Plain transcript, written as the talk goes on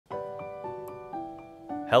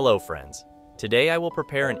Hello friends! Today I will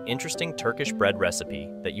prepare an interesting Turkish bread recipe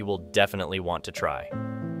that you will definitely want to try.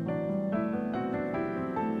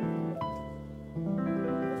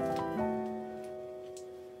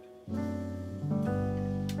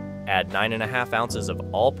 Add 9.5 ounces of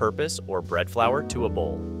all-purpose or bread flour to a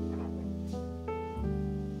bowl.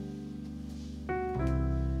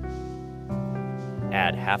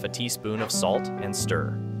 Add half a teaspoon of salt and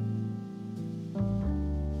stir.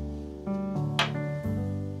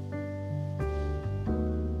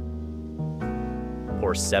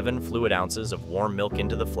 Pour 7 fluid ounces of warm milk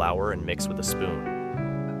into the flour and mix with a spoon.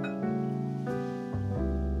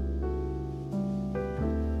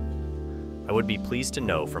 I would be pleased to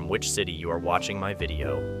know from which city you are watching my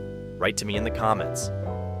video. Write to me in the comments.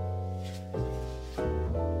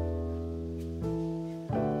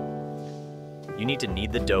 You need to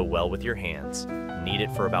knead the dough well with your hands. Knead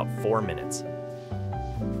it for about 4 minutes.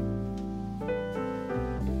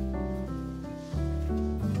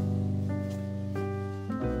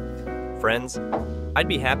 Friends, I'd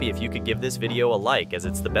be happy if you could give this video a like, as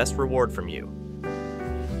it's the best reward from you.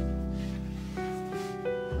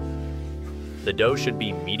 The dough should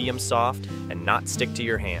be medium soft and not stick to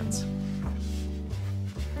your hands.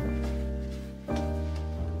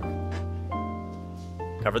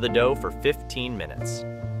 Cover the dough for 15 minutes.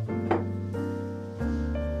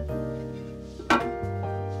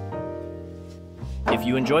 If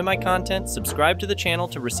you enjoy my content, subscribe to the channel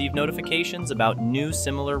to receive notifications about new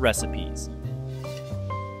similar recipes.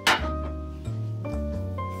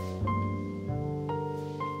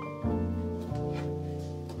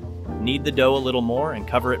 Knead the dough a little more and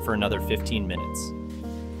cover it for another 15 minutes.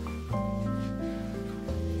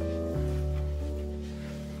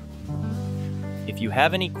 If you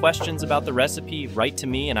have any questions about the recipe, write to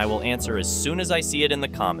me and I will answer as soon as I see it in the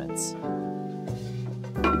comments.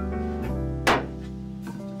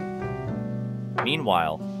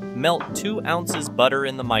 Meanwhile, melt 2 ounces butter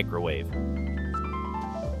in the microwave.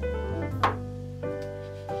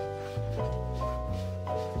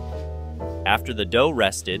 After the dough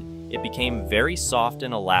rested, it became very soft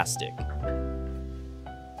and elastic.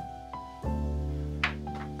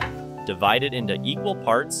 Divide it into equal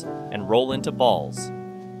parts and roll into balls.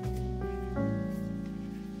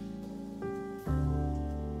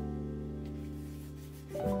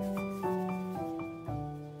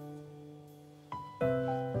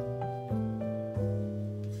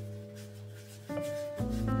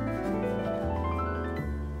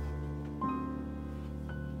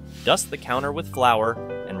 Dust the counter with flour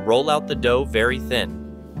and roll out the dough very thin.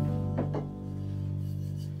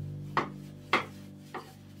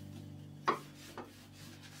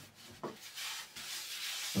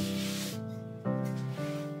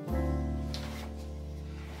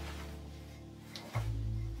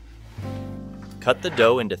 Cut the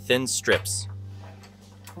dough into thin strips.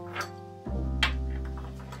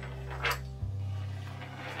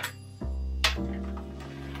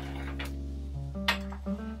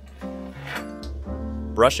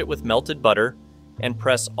 Brush it with melted butter and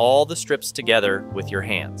press all the strips together with your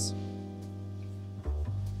hands.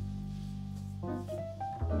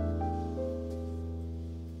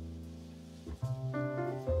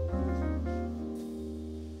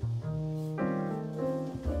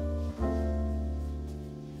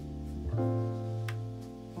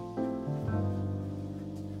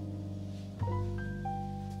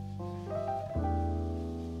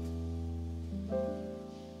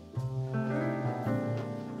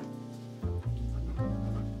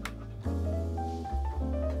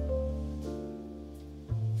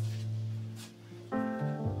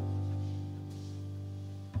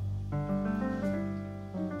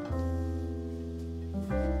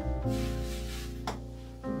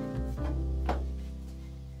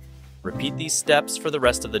 Repeat these steps for the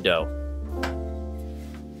rest of the dough.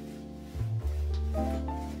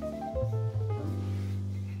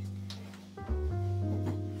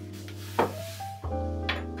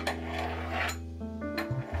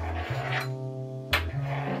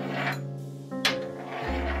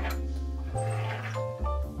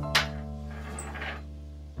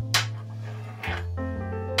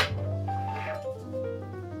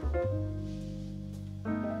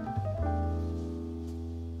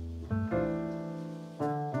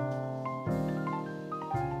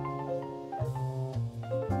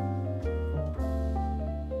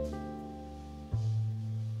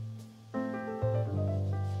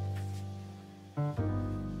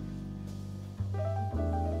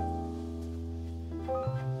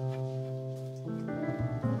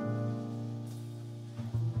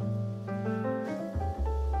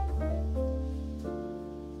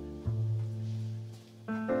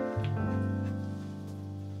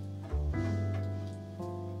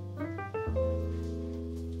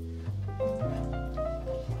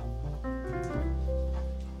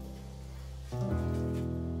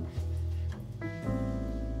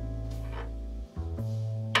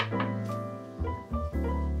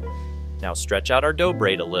 Now stretch out our dough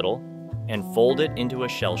braid a little and fold it into a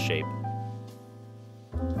shell shape.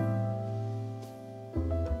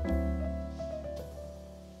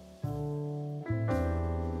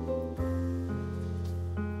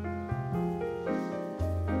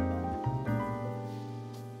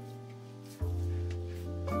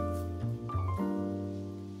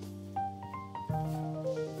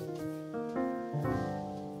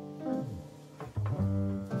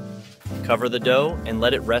 Cover the dough and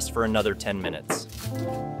let it rest for another 10 minutes.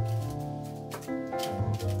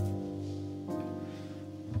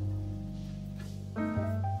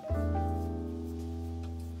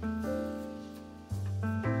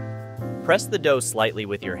 Press the dough slightly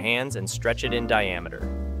with your hands and stretch it in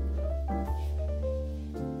diameter.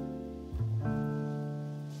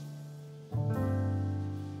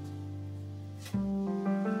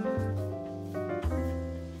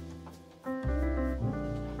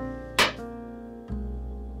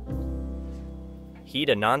 Heat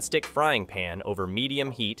a nonstick frying pan over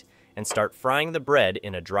medium heat and start frying the bread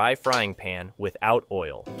in a dry frying pan without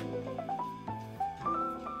oil.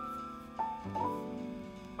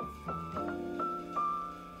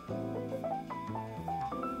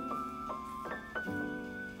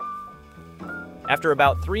 After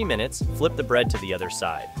about 3 minutes, flip the bread to the other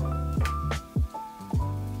side.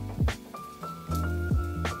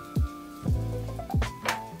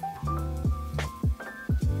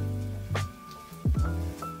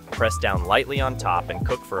 Press down lightly on top and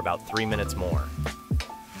cook for about 3 minutes more.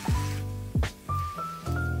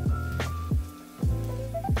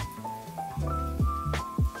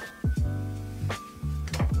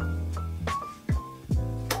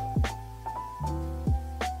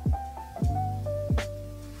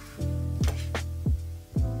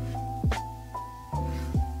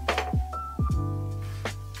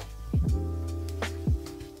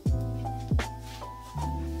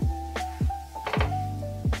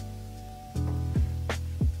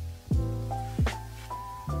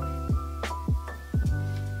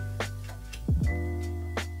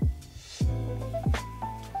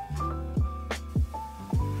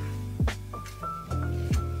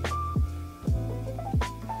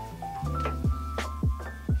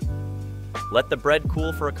 Let the bread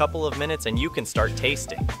cool for a couple of minutes and you can start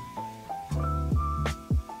tasting.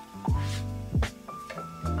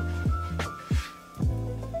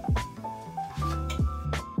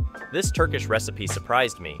 This Turkish recipe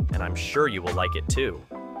surprised me, and I'm sure you will like it too.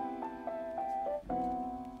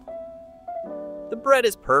 The bread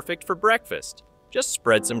is perfect for breakfast. Just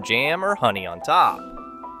spread some jam or honey on top.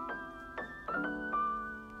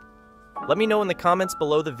 Let me know in the comments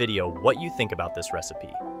below the video what you think about this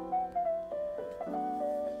recipe.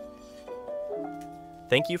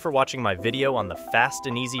 Thank you for watching my video on the Fast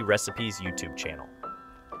and Easy Recipes YouTube channel.